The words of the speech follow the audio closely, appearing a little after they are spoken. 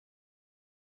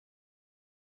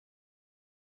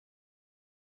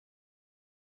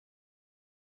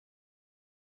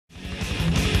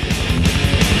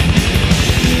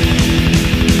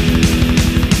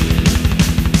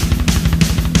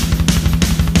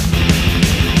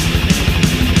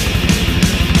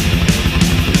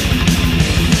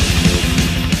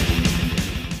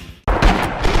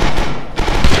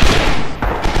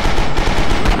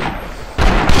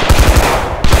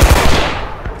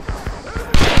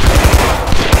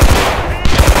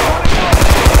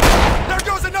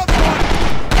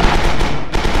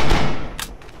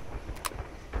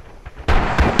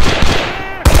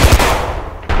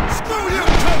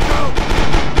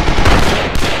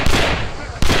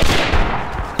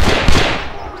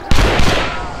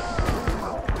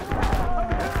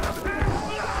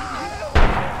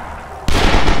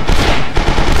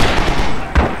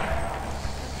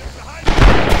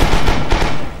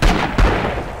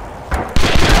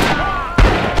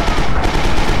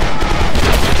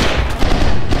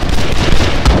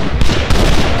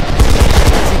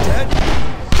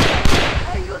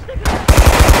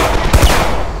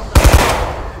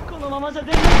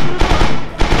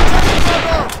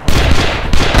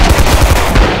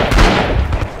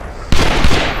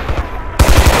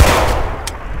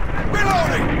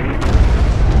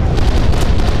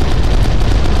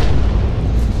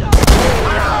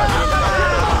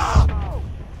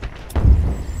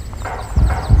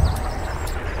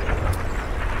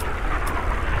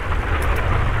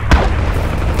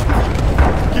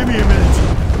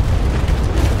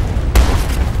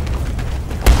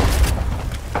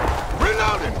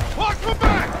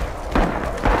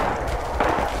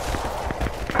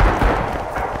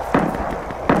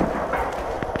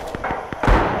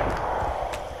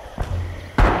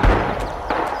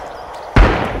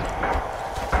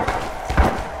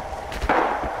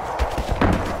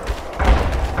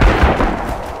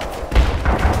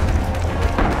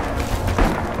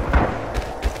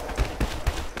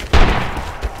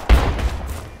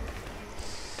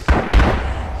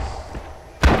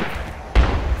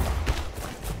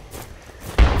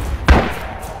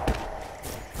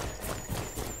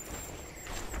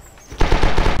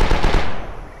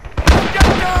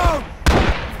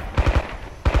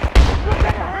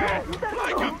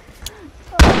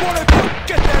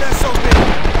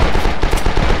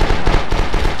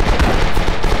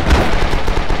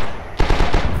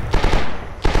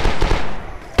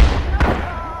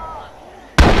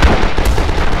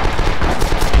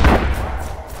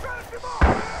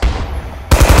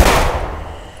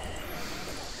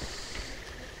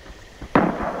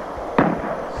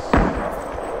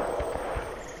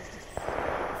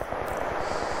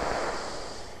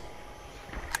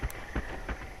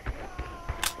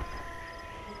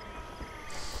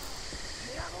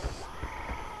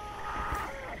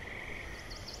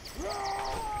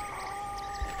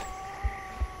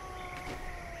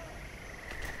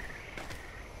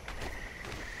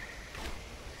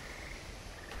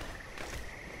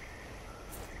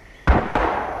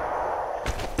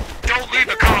Don't leave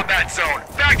the combat zone.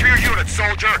 Back to your unit,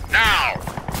 soldier, now!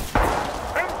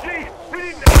 MG, we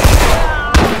need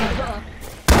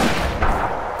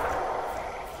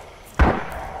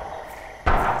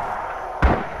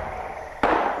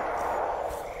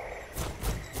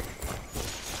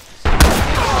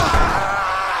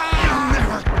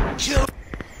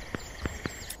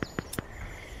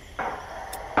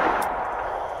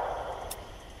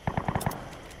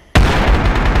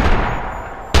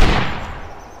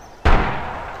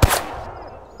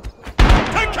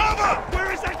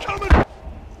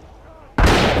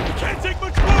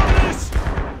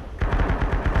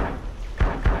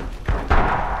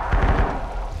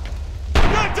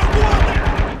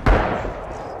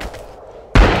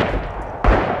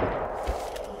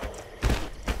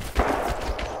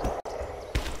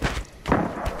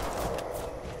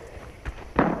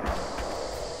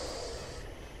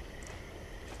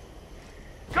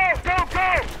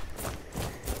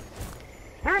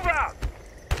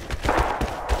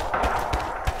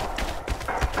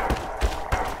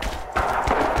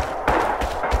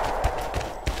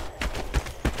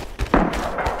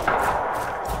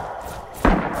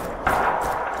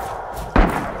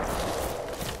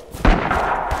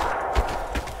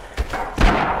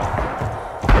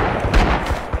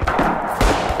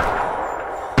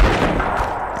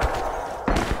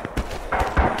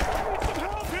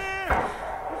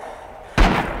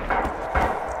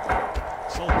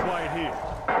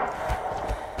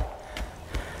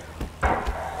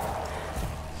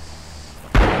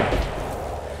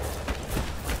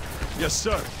Yes,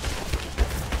 sir.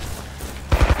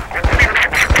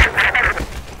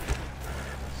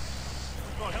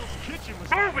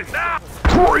 move it now!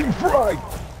 Green frag!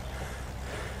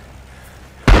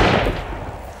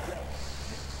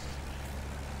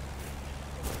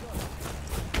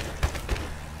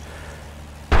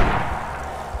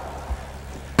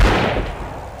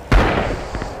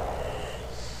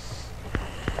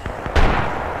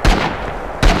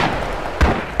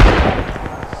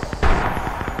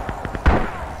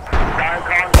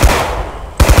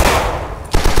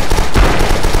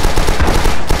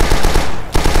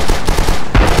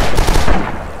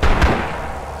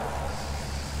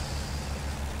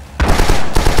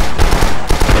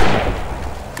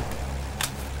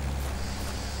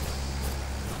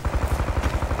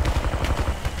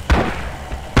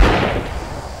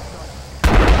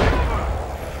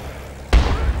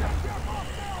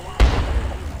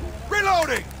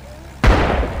 Reloading!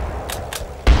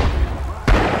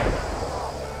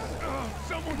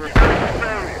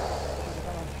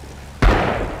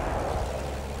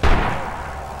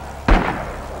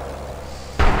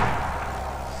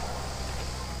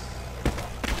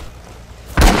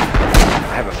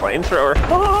 I have a flamethrower.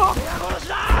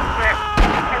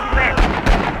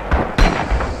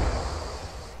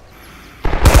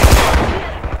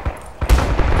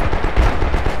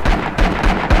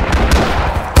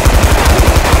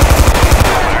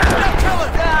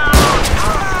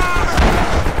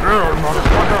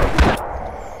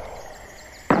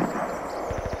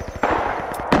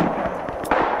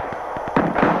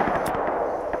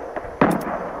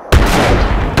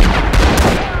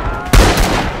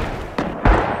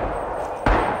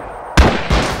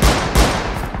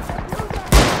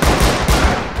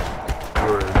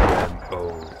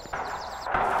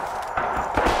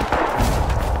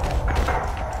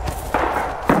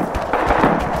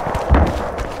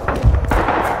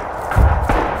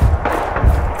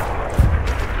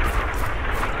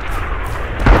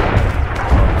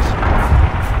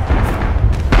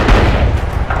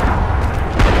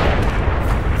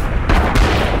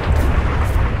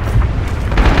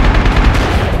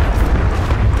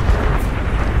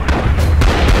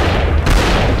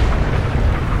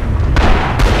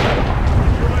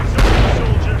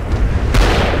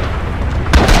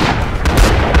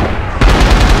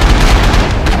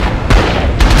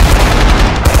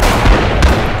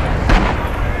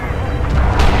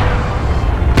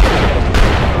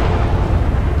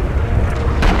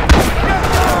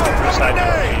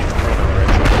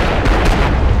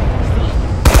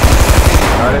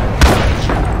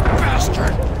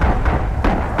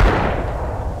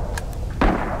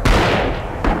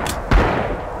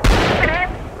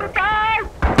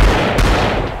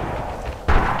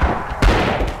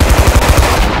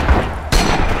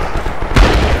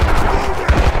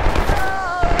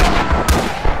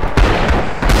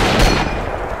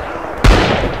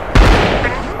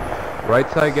 Right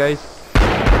side, guys.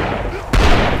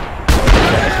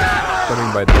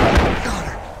 Coming by the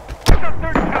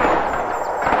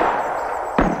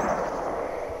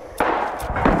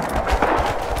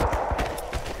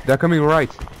They're coming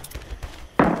right.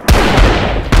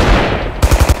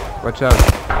 Watch out.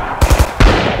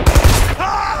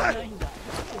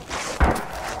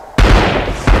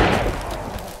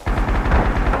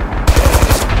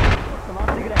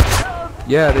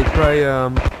 Yeah, they try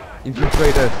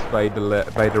infiltrate us by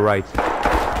the right.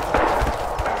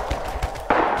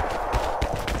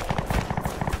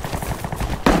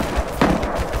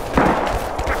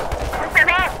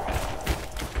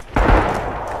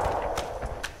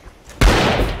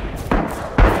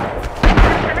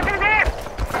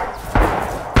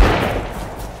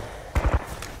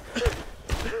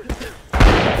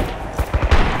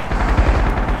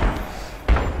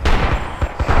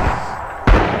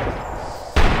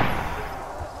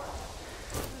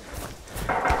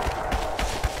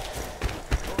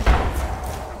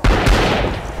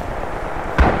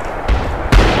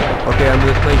 Okay, I'm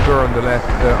the sniper on the left,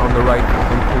 on the right.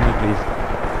 Come to me, please.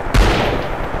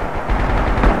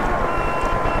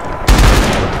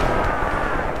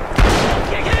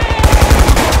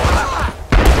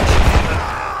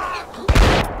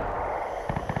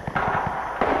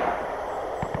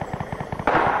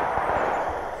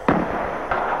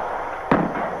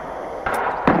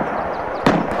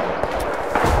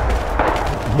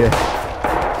 Yes.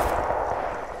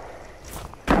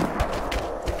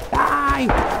 Die!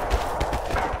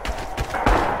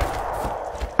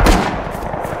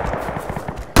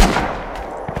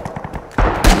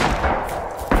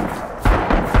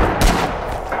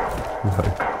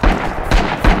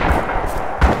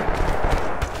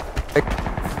 I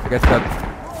get that.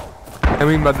 I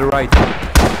mean by the right.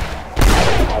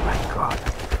 Oh my god.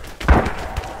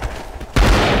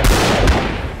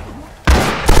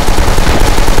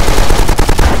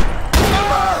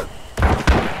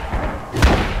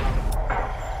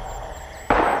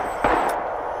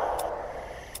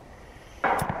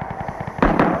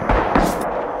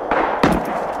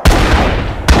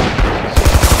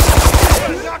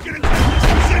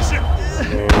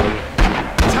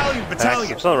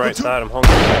 I'm still on the right side, I'm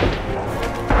hungry.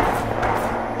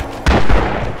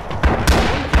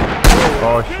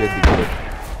 Oh shit, you did it.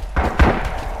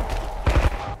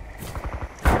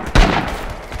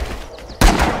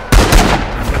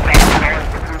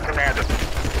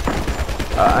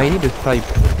 I need a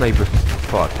sniper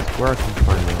spot. Where I can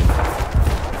find one.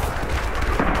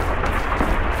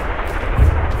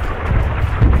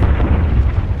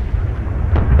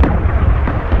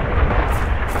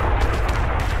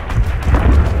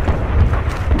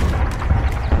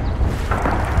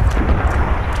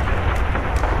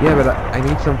 Yeah, but I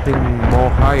need something more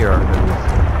higher than this.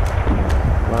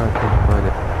 Where I can find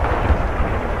it.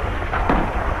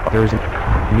 There's a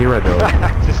Mirador. I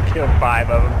just killed 5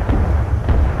 of them.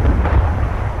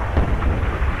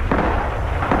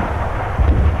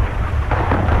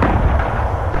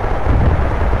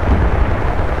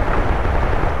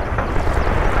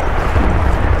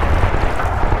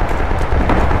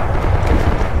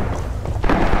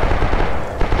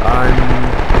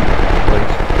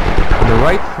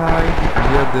 Right side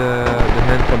near the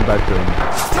hand combatant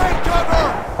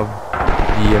of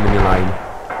the enemy line.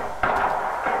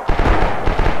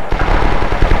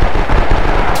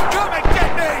 Come and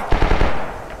get me!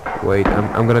 Wait,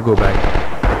 I'm gonna go back.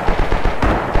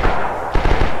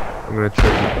 I'm gonna try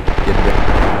to get them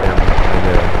by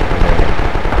the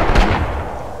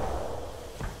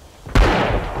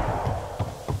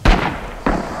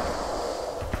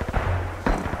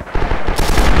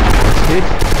hit.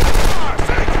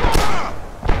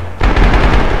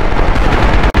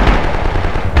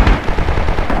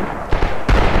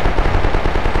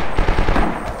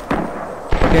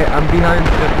 Okay, I'm behind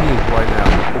the Japanese right now.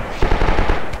 Oh shit.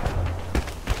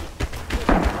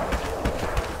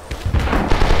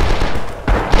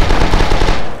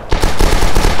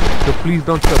 So please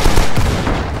don't stop me.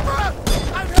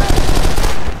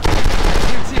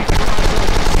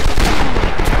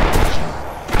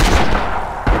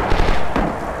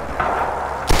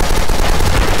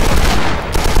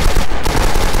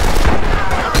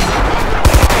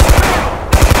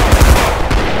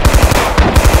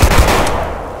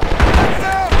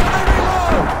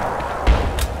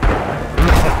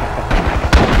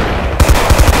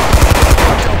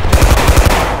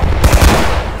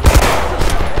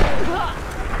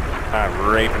 I'm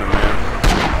raping him, man.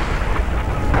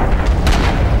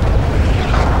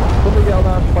 Somebody out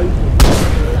there fighting.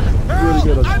 Really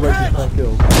good, I just raped my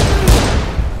kill.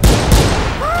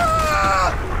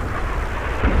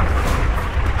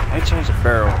 I changed the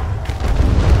barrel.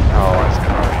 Oh, that's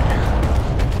crazy.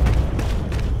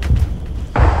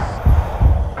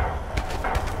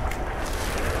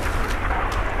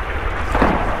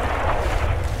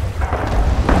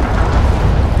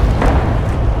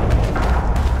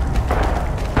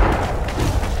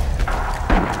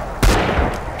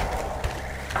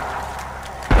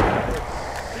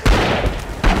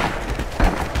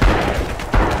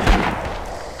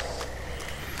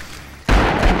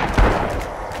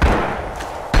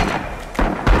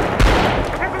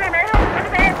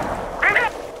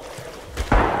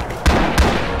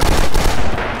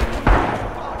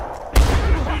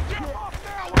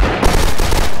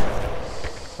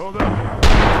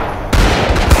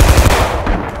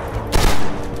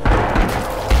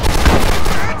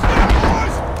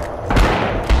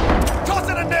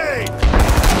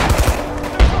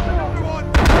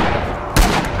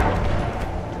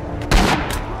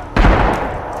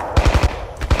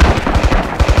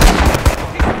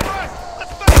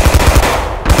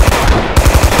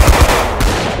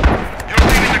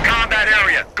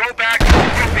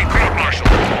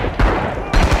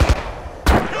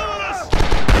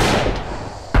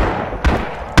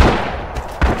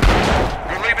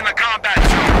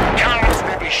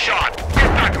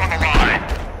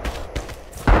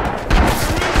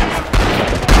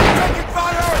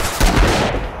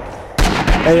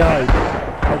 AI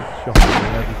headshotting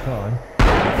me every time.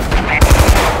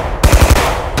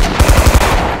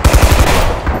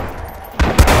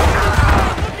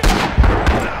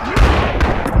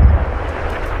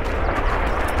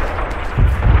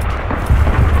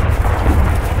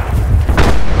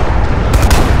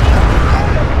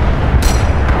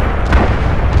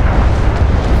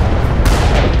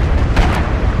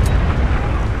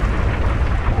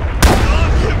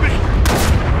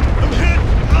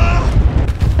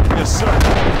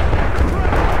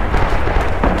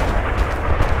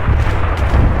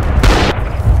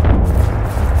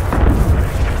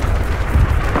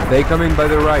 They coming by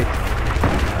the right.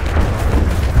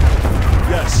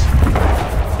 Yes.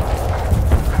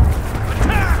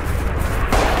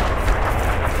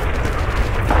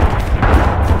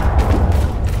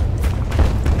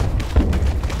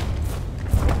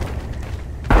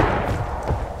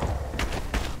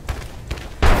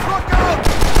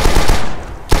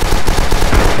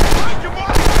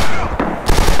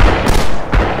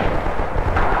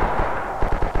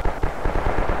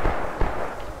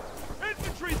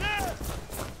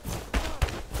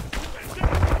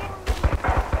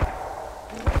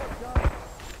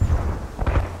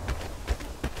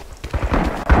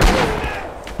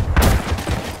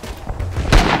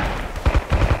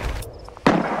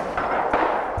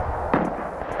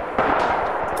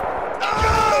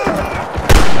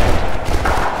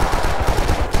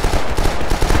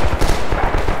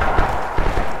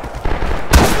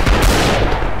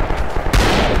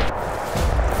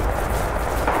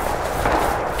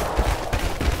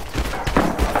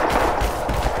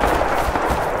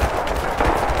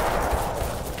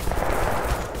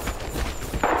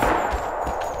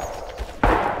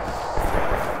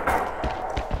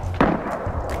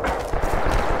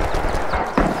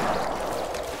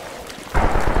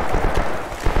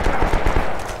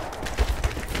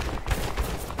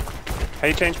 How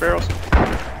you change barrels?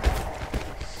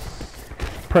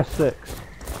 Press 6.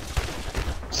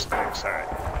 Alright.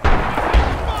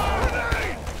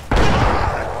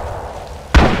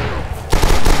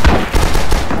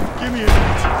 Give me a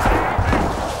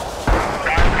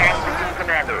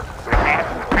Commander.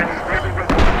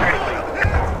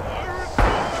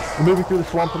 We're moving through the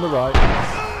swamp on the right.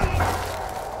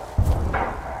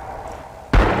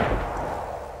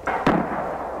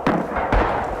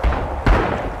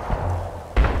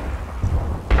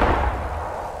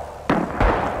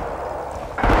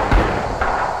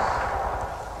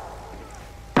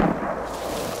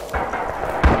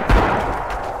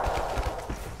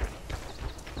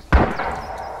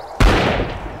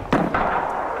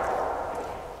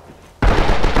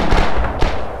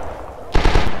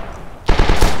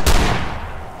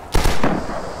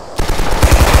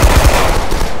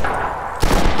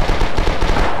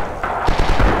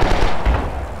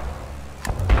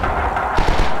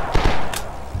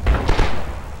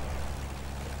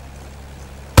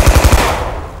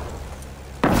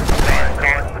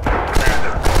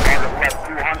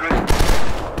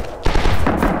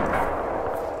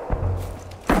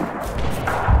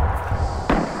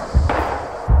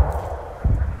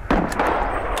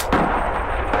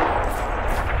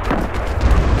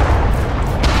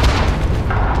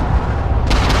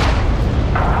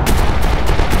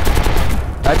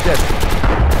 That's it.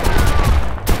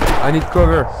 I need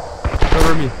cover.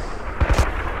 Cover me.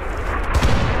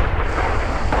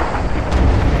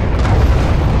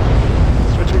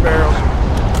 Switching barrels.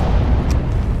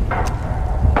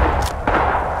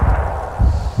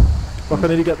 Fuck, I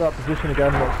need to get that position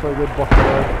again. That's so good. Bottom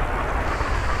right.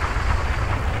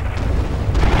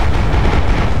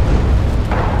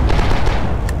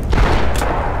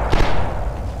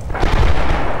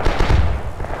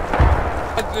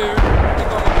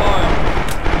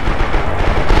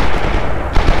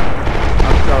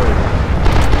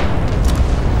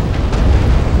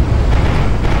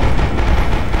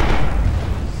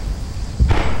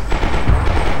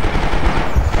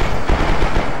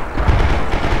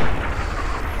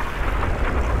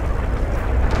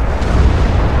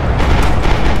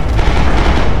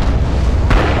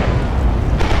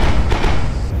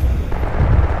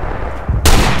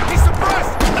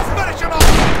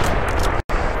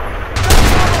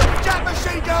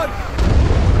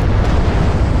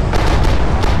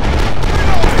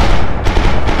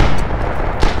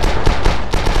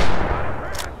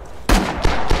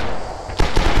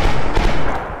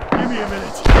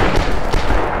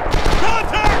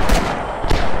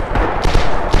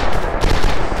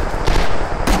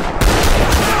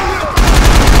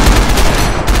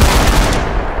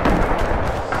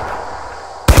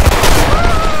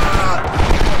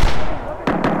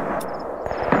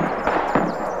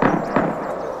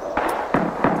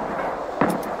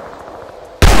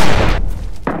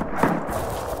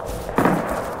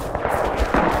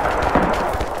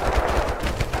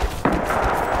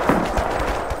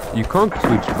 You can't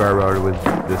switch barrel with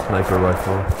the sniper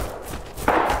rifle.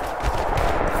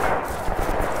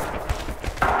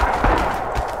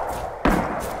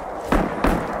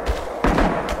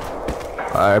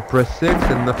 I press 6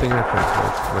 and nothing happens.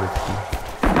 That's what it's key.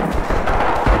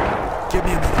 Give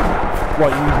me a minute.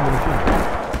 What, you using the machine?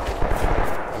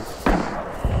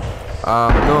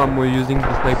 No, I'm using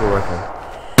the sniper rifle.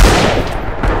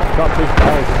 Can't push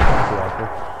barrels in the sniper rifle.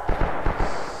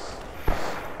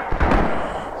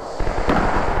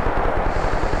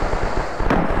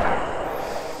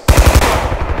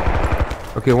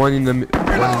 Okay, one in the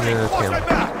camp.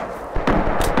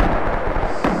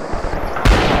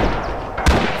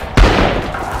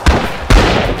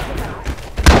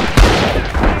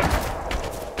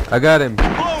 I got him.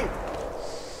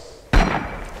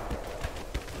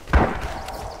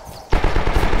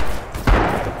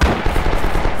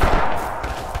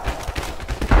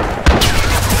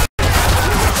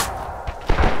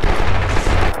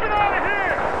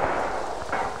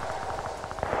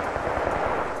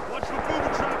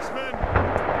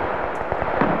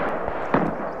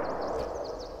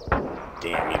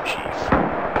 Damn you, Chief.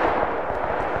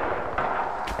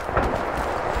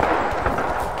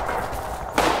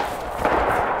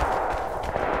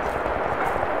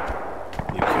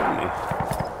 You killed me.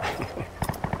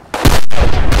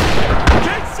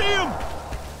 Can't see him!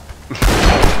 I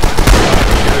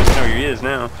know he is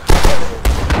now.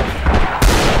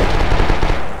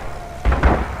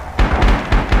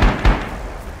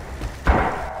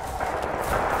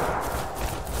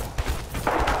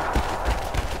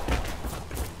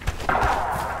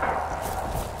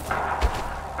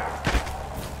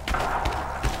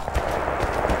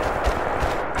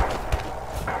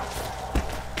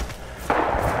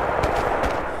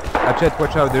 Chet,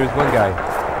 watch out, there is one guy.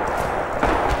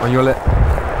 On your left,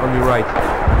 on your right.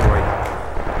 On your right.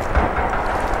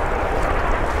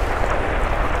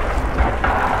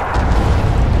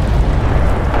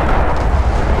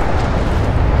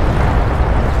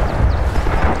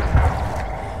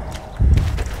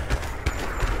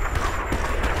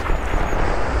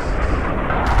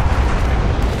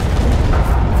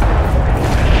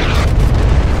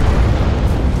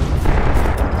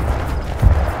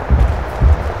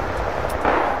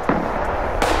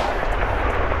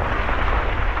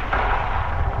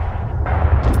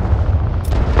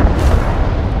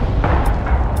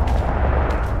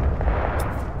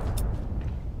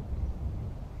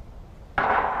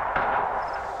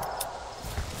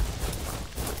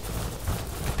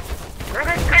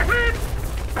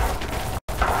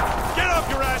 Get off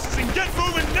your asses and get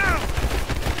moving now!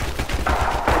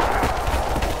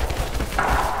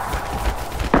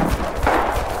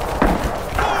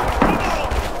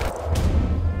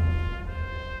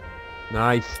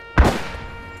 Nice.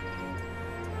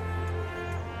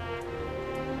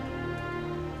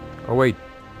 Oh wait.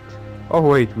 Oh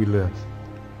wait, we lost.